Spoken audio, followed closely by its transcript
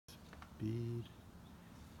Speed.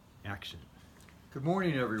 Action. Good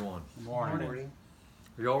morning, everyone. Good morning. Good morning.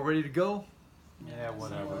 Are you all ready to go? Yeah,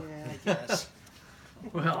 whatever. Yeah, I guess.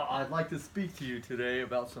 Well, I'd like to speak to you today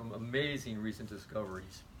about some amazing recent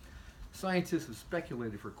discoveries. Scientists have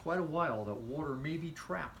speculated for quite a while that water may be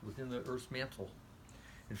trapped within the Earth's mantle.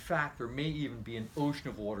 In fact, there may even be an ocean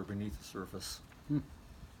of water beneath the surface.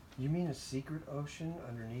 You mean a secret ocean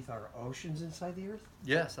underneath our oceans inside the Earth?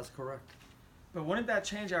 Yes, that's correct. But wouldn't that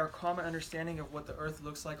change our common understanding of what the Earth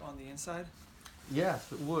looks like on the inside? Yes,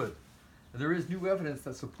 it would. And there is new evidence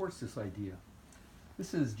that supports this idea.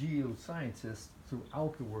 This is geoscientists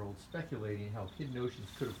throughout the world speculating how hidden oceans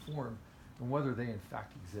could have formed and whether they in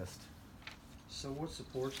fact exist. So what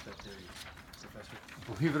supports that theory, Professor?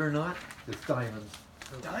 Believe it or not, it's diamonds.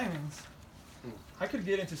 Diamonds? I could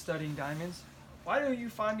get into studying diamonds. Why don't you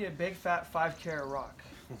find me a big fat 5-carat rock?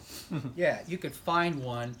 Yeah, you could find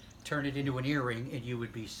one, turn it into an earring, and you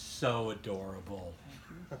would be so adorable.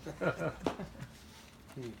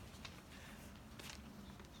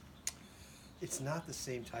 It's not the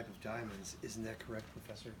same type of diamonds, isn't that correct,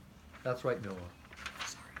 Professor? That's right, Noah.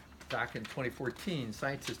 Back in 2014,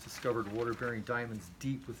 scientists discovered water-bearing diamonds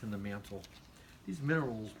deep within the mantle. These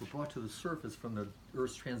minerals were brought to the surface from the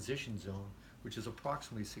Earth's transition zone, which is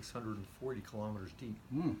approximately 640 kilometers deep.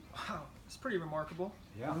 Wow, it's pretty remarkable.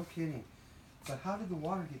 Yeah. No kidding. But how did the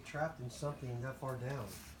water get trapped in something that far down?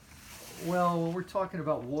 Well, when we're talking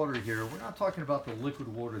about water here, we're not talking about the liquid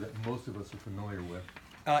water that most of us are familiar with.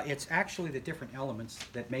 It's actually the different elements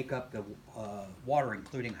that make up the water,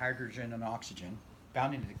 including hydrogen and oxygen,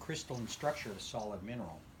 bound into the crystalline structure of a solid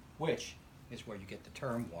mineral, which is where you get the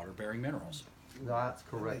term water-bearing minerals. That's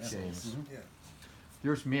correct, That makes James. sense. Yeah. The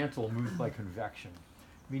Earth's mantle moves by convection,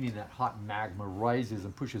 meaning that hot magma rises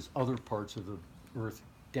and pushes other parts of the Earth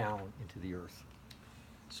down into the Earth.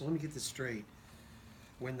 So let me get this straight.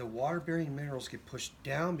 When the water-bearing minerals get pushed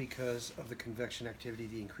down because of the convection activity,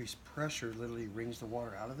 the increased pressure literally wrings the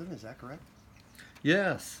water out of them. Is that correct?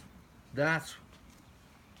 Yes, that's,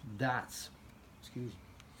 Excuse me.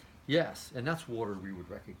 yes, and that's water we would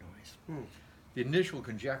recognize. The initial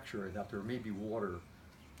conjecture that there may be water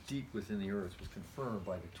deep within the Earth was confirmed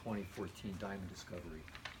by the 2014 diamond discovery.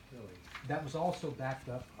 Really. That was also backed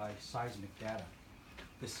up by seismic data.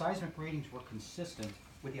 The seismic readings were consistent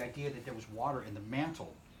with the idea that there was water in the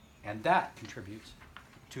mantle, and that contributes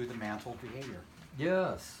to the mantle behavior.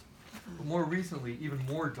 Yes, but more recently, even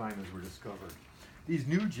more diamonds were discovered. These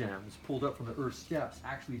new gems pulled up from the Earth's depths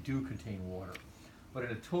actually do contain water, but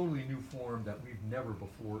in a totally new form that we've never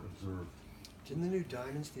before observed. Didn't the new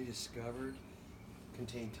diamonds they discovered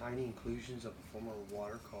contain tiny inclusions of a form of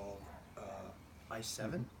water called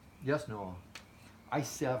I-7? Yes, Noah.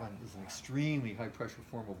 I-7 is an extremely high-pressure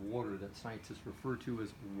form of water that scientists refer to as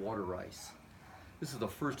water ice. This is the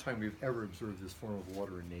first time we've ever observed this form of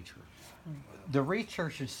water in nature. The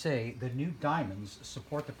researchers say the new diamonds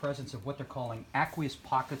support the presence of what they're calling aqueous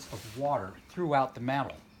pockets of water throughout the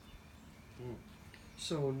mantle.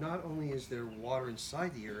 So not only is there water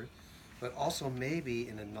inside the Earth, but also maybe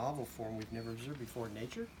in a novel form we've never observed before in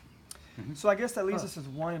nature? So I guess that leaves us with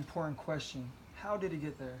one important question. How did it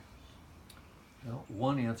get there? Well,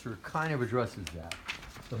 one answer kind of addresses that.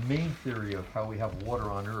 The main theory of how we have water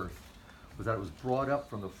on Earth was that it was brought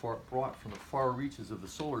from the far reaches of the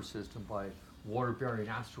solar system by water-bearing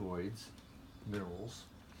asteroids, minerals,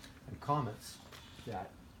 and comets that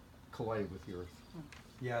collided with the Earth.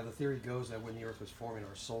 Yeah, the theory goes that when the Earth was forming,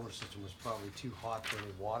 our solar system was probably too hot for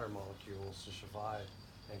any water molecules to survive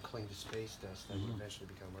and cling to space dust that would eventually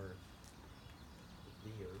become Earth.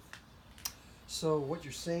 The Earth. So what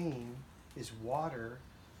you're saying is water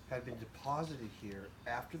had been deposited here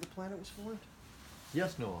after the planet was formed?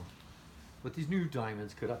 Yes, Noah. But these new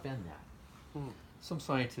diamonds could upend that. Some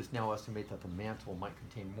scientists now estimate that the mantle might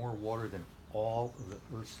contain more water than all of the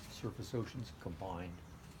Earth's surface oceans combined.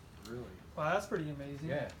 Really? Wow, that's pretty amazing.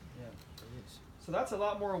 Yeah, it is. So that's a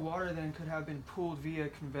lot more water than could have been pulled via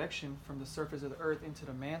convection from the surface of the Earth into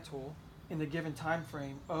the mantle in the given time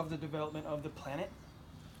frame of the development of the planet.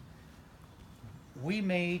 We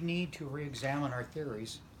may need to re-examine our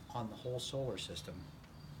theories on the whole solar system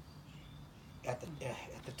at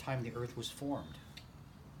the time the Earth was formed.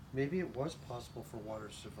 Maybe it was possible for water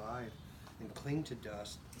to survive and cling to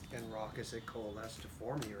dust and rock as it coalesced to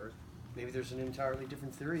form the Earth. Maybe there's an entirely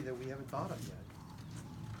different theory that we haven't thought of yet.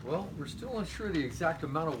 Well, we're still unsure the exact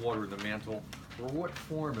amount of water in the mantle or what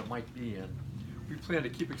form it might be in. We plan to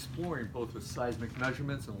keep exploring both with seismic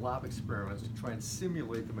measurements and lab experiments to try and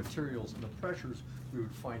simulate the materials and the pressures we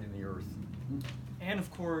would find in the Earth. And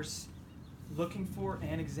of course, looking for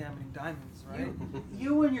and examining diamonds, right?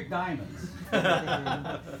 You and your diamonds.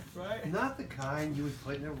 Right? Not the kind you would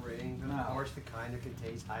put in a ring, but No. of course the kind that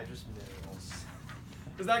contains hydrous minerals.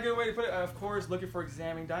 Is that a good way to put it? Of course, looking for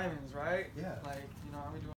examining diamonds, right? Yeah. Like, you know, are we doing